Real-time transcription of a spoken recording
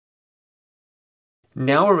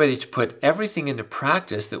Now we're ready to put everything into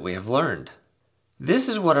practice that we have learned. This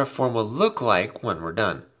is what our form will look like when we're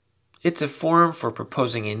done. It's a form for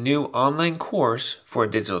proposing a new online course for a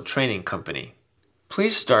digital training company.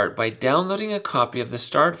 Please start by downloading a copy of the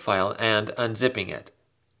start file and unzipping it.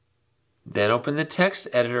 Then open the text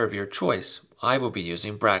editor of your choice. I will be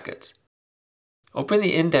using brackets. Open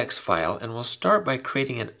the index file and we'll start by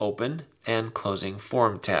creating an open and closing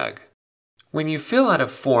form tag. When you fill out a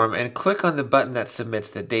form and click on the button that submits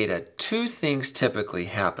the data, two things typically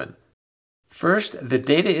happen. First, the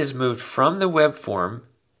data is moved from the web form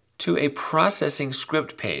to a processing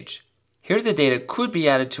script page. Here the data could be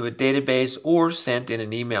added to a database or sent in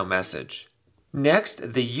an email message.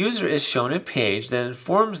 Next, the user is shown a page that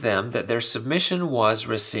informs them that their submission was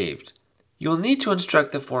received. You'll need to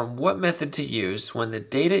instruct the form what method to use when the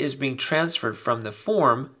data is being transferred from the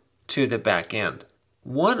form to the back end.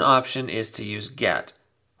 One option is to use GET,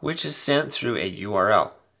 which is sent through a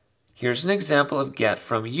URL. Here's an example of GET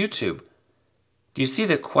from YouTube. Do you see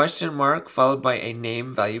the question mark followed by a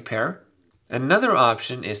name value pair? Another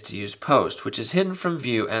option is to use POST, which is hidden from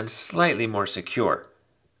view and slightly more secure.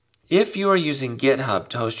 If you are using GitHub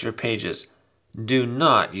to host your pages, do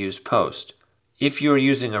not use POST. If you are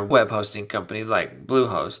using a web hosting company like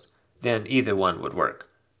Bluehost, then either one would work.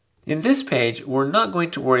 In this page, we're not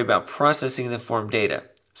going to worry about processing the form data,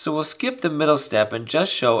 so we'll skip the middle step and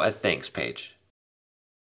just show a thanks page.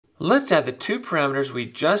 Let's add the two parameters we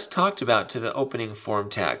just talked about to the opening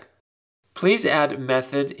form tag. Please add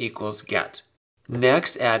method equals get.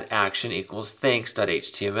 Next, add action equals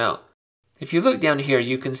thanks.html. If you look down here,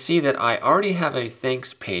 you can see that I already have a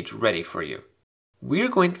thanks page ready for you. We're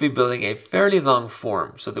going to be building a fairly long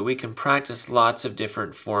form so that we can practice lots of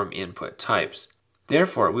different form input types.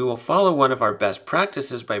 Therefore, we will follow one of our best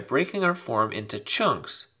practices by breaking our form into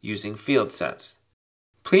chunks using field sets.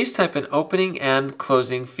 Please type an opening and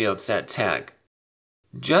closing field set tag.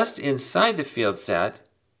 Just inside the field set,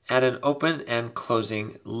 add an open and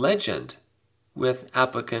closing legend with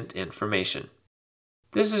applicant information.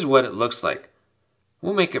 This is what it looks like.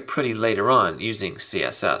 We'll make it pretty later on using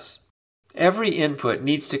CSS. Every input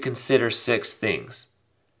needs to consider 6 things.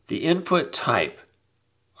 The input type.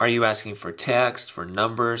 Are you asking for text, for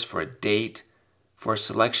numbers, for a date, for a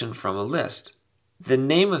selection from a list? The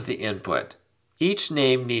name of the input. Each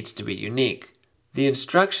name needs to be unique. The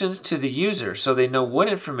instructions to the user so they know what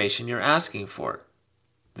information you're asking for.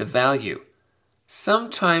 The value.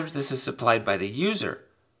 Sometimes this is supplied by the user,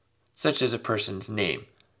 such as a person's name.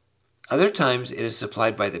 Other times it is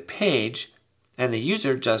supplied by the page, and the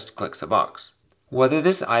user just clicks a box. Whether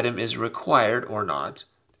this item is required or not.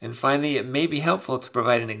 And finally, it may be helpful to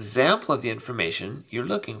provide an example of the information you're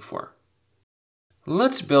looking for.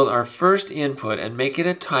 Let's build our first input and make it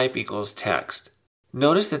a type equals text.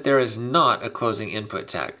 Notice that there is not a closing input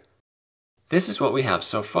tag. This is what we have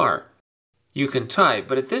so far. You can type,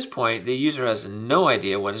 but at this point, the user has no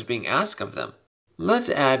idea what is being asked of them. Let's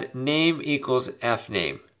add name equals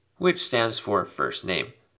fname, which stands for first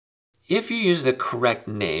name. If you use the correct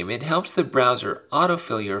name, it helps the browser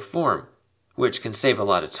autofill your form, which can save a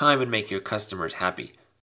lot of time and make your customers happy.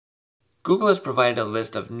 Google has provided a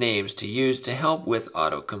list of names to use to help with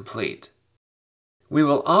autocomplete. We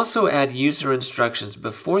will also add user instructions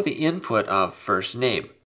before the input of first name.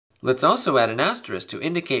 Let's also add an asterisk to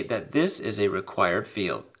indicate that this is a required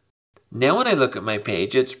field. Now when I look at my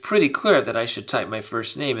page, it's pretty clear that I should type my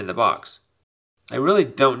first name in the box. I really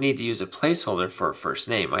don't need to use a placeholder for a first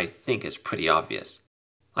name. I think it's pretty obvious.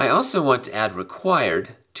 I also want to add required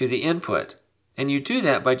to the input, and you do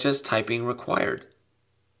that by just typing required.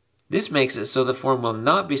 This makes it so the form will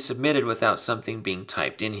not be submitted without something being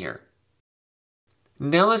typed in here.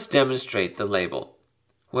 Now let's demonstrate the label.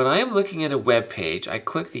 When I am looking at a web page, I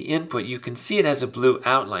click the input. You can see it has a blue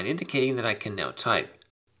outline indicating that I can now type.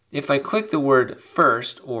 If I click the word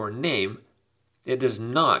first or name, it does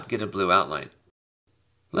not get a blue outline.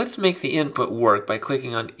 Let's make the input work by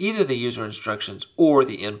clicking on either the user instructions or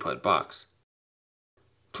the input box.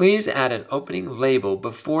 Please add an opening label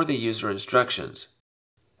before the user instructions.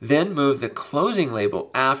 Then move the closing label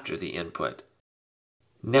after the input.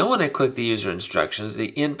 Now when I click the user instructions, the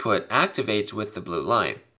input activates with the blue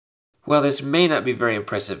line. While this may not be very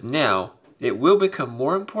impressive now, it will become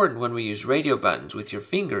more important when we use radio buttons with your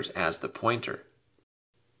fingers as the pointer.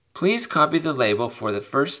 Please copy the label for the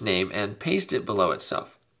first name and paste it below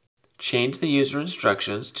itself. Change the user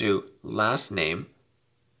instructions to last name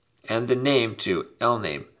and the name to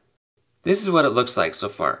lname. This is what it looks like so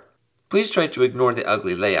far. Please try to ignore the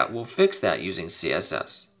ugly layout. We'll fix that using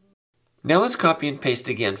CSS. Now let's copy and paste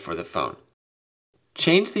again for the phone.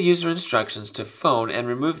 Change the user instructions to phone and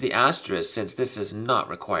remove the asterisk since this is not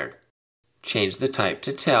required. Change the type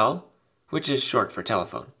to tel, which is short for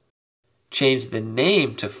telephone. Change the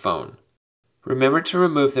name to phone. Remember to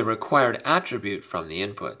remove the required attribute from the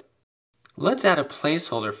input. Let's add a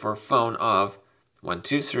placeholder for phone of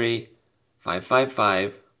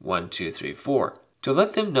 123-555-1234 to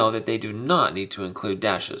let them know that they do not need to include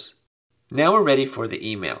dashes. Now we're ready for the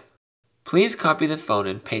email. Please copy the phone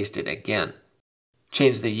and paste it again.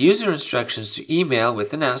 Change the user instructions to email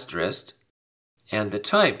with an asterisk and the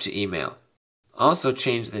type to email. Also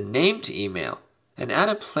change the name to email and add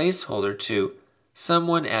a placeholder to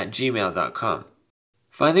someone@gmail.com.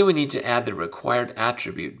 Finally, we need to add the required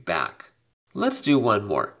attribute back. Let's do one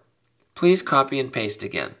more. Please copy and paste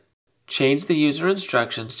again. Change the user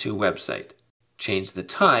instructions to website. Change the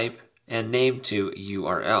type and name to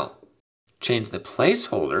URL. Change the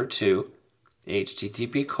placeholder to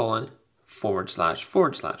http://.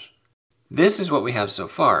 This is what we have so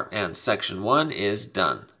far, and section 1 is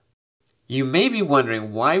done. You may be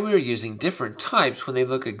wondering why we are using different types when they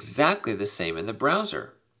look exactly the same in the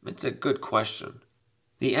browser. It's a good question.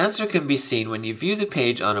 The answer can be seen when you view the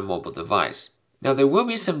page on a mobile device. Now there will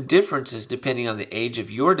be some differences depending on the age of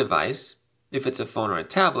your device, if it's a phone or a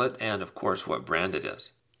tablet, and of course what brand it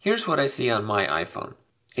is. Here's what I see on my iPhone.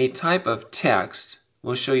 A type of text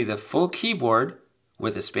will show you the full keyboard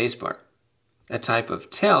with a spacebar. A type of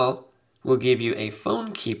tel will give you a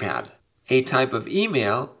phone keypad. A type of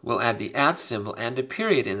email will add the @ symbol and a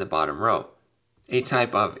period in the bottom row. A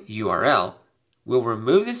type of URL will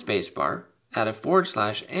remove the spacebar, add a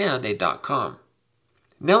 / and a .com.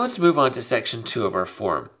 Now let's move on to section 2 of our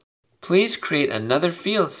form. Please create another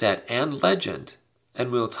field set and legend, and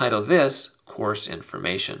we'll title this Course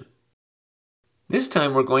Information. This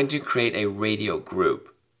time we're going to create a radio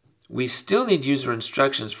group. We still need user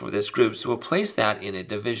instructions for this group, so we'll place that in a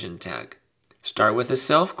division tag. Start with a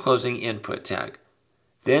self-closing input tag.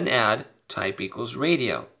 Then add type equals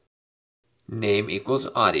radio. Name equals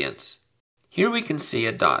audience. Here we can see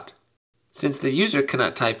a dot. Since the user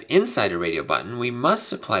cannot type inside a radio button, we must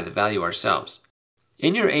supply the value ourselves.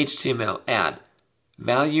 In your HTML, add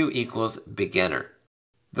value equals beginner.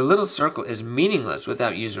 The little circle is meaningless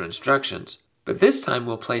without user instructions, but this time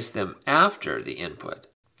we'll place them after the input.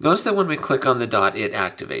 Notice that when we click on the dot, it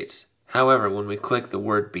activates. However, when we click the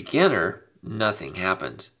word beginner, nothing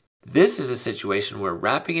happens. This is a situation where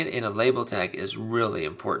wrapping it in a label tag is really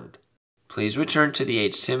important. Please return to the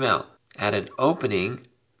HTML, add an opening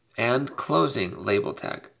and closing label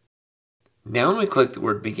tag. Now when we click the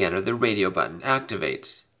word beginner, the radio button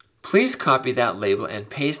activates. Please copy that label and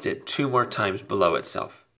paste it 2 more times below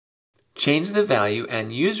itself. Change the value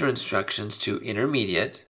and user instructions to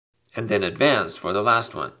intermediate and then advanced for the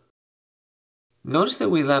last one. Notice that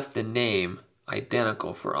we left the name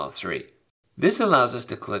identical for all 3. This allows us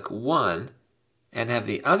to click one and have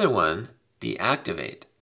the other one deactivate.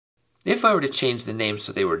 If I were to change the names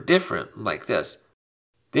so they were different, like this,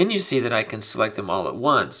 then you see that I can select them all at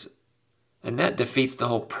once, and that defeats the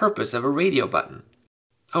whole purpose of a radio button.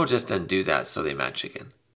 I'll just undo that so they match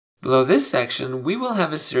again. Below this section, we will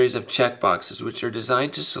have a series of checkboxes which are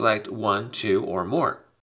designed to select 1, 2, or more.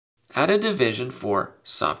 Add a division for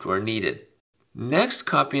software needed. Next,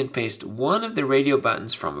 copy and paste one of the radio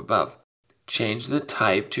buttons from above. Change the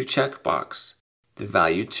type to checkbox, the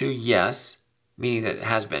value to yes, meaning that it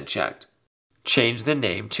has been checked. Change the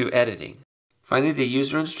name to editing. Finally, the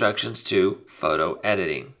user instructions to photo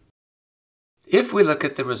editing. If we look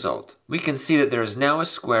at the result, we can see that there is now a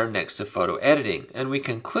square next to photo editing, and we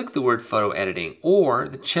can click the word photo editing or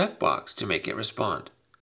the checkbox to make it respond.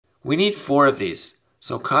 We need 4 of these,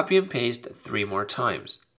 so copy and paste 3 more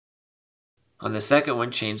times. On the second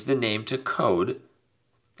one, change the name to code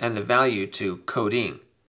and the value to coding.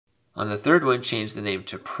 On the third one, change the name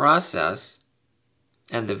to process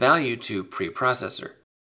and the value to preprocessor.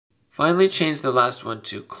 Finally, change the last one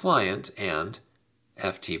to client and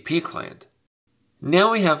FTP client.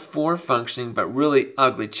 Now we have 4 functioning but really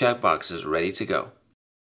ugly checkboxes ready to go.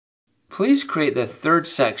 Please create the third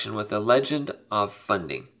section with a legend of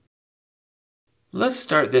funding. Let's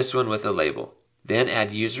start this one with a label. Then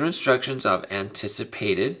add user instructions of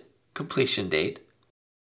anticipated completion date,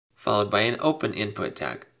 followed by an open input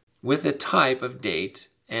tag with a type of date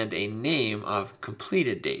and a name of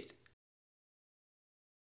completed date.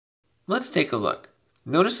 Let's take a look.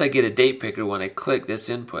 Notice I get a date picker when I click this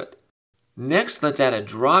input. Next, let's add a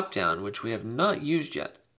drop-down which we have not used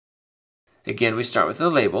yet. Again, we start with a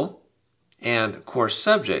label and course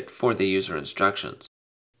subject for the user instructions.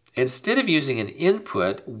 Instead of using an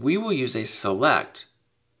input, we will use a select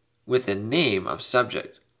with a name of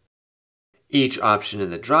subject. Each option in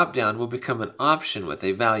the drop-down will become an option with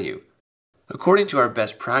a value. According to our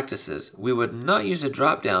best practices, we would not use a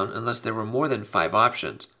drop-down unless there were more than 5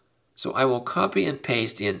 options. So I will copy and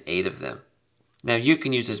paste in 8 of them. Now you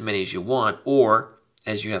can use as many as you want or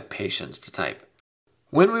as you have patience to type.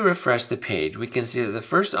 When we refresh the page, we can see that the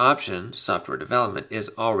first option, software development,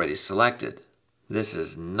 is already selected. This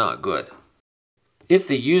is not good. If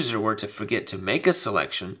the user were to forget to make a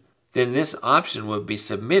selection, then this option would be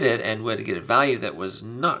submitted and would get a value that was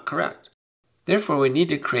not correct. Therefore, we need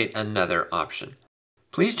to create another option.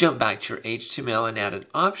 Please jump back to your HTML and add an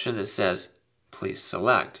option that says, please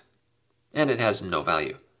select, and it has no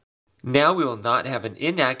value. Now we will not have an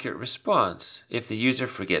inaccurate response if the user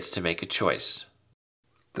forgets to make a choice.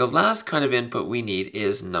 The last kind of input we need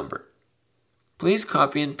is number. Please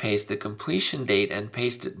copy and paste the completion date and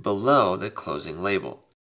paste it below the closing label.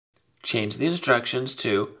 Change the instructions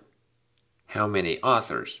to how many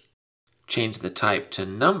authors. Change the type to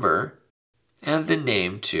number and the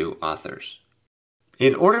name to authors.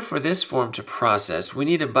 In order for this form to process, we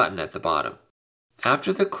need a button at the bottom.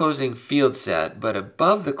 After the closing field set, but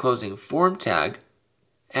above the closing form tag,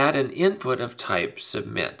 add an input of type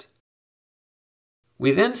submit.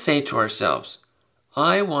 We then say to ourselves,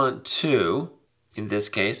 I want to, in this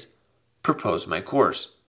case, propose my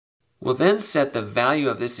course. We'll then set the value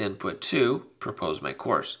of this input to propose my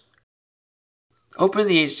course. Open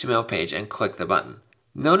the HTML page and click the button.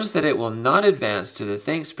 Notice that it will not advance to the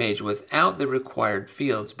thanks page without the required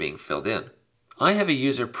fields being filled in. I have a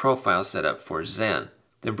user profile set up for Zen.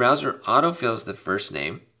 The browser autofills the first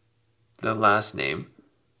name, the last name,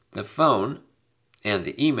 the phone, and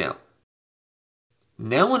the email.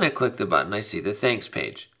 Now when I click the button, I see the thanks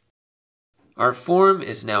page. Our form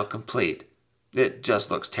is now complete. It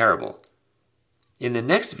just looks terrible. In the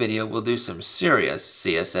next video, we'll do some serious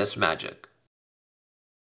CSS magic.